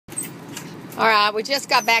All right, we just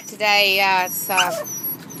got back today. It's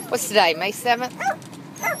what's today? May 7th?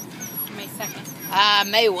 May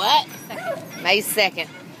 2nd. May what? 2nd. May 2nd.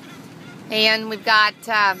 And we've got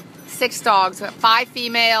 6 dogs. We've got 5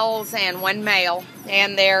 females and 1 male.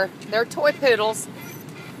 And they're toy poodles.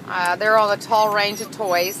 They're on the tall range of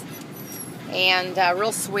toys. And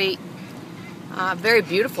real sweet. Very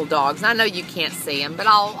beautiful dogs. I know you can't see them, but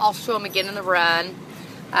I'll show them again in the run.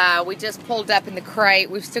 We just pulled up in the crate.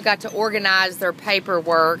 We've still got to organize their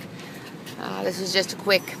paperwork. This is just a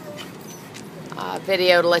quick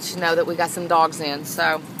video to let you know that we got some dogs in.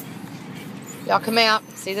 So, y'all come out,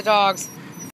 see the dogs.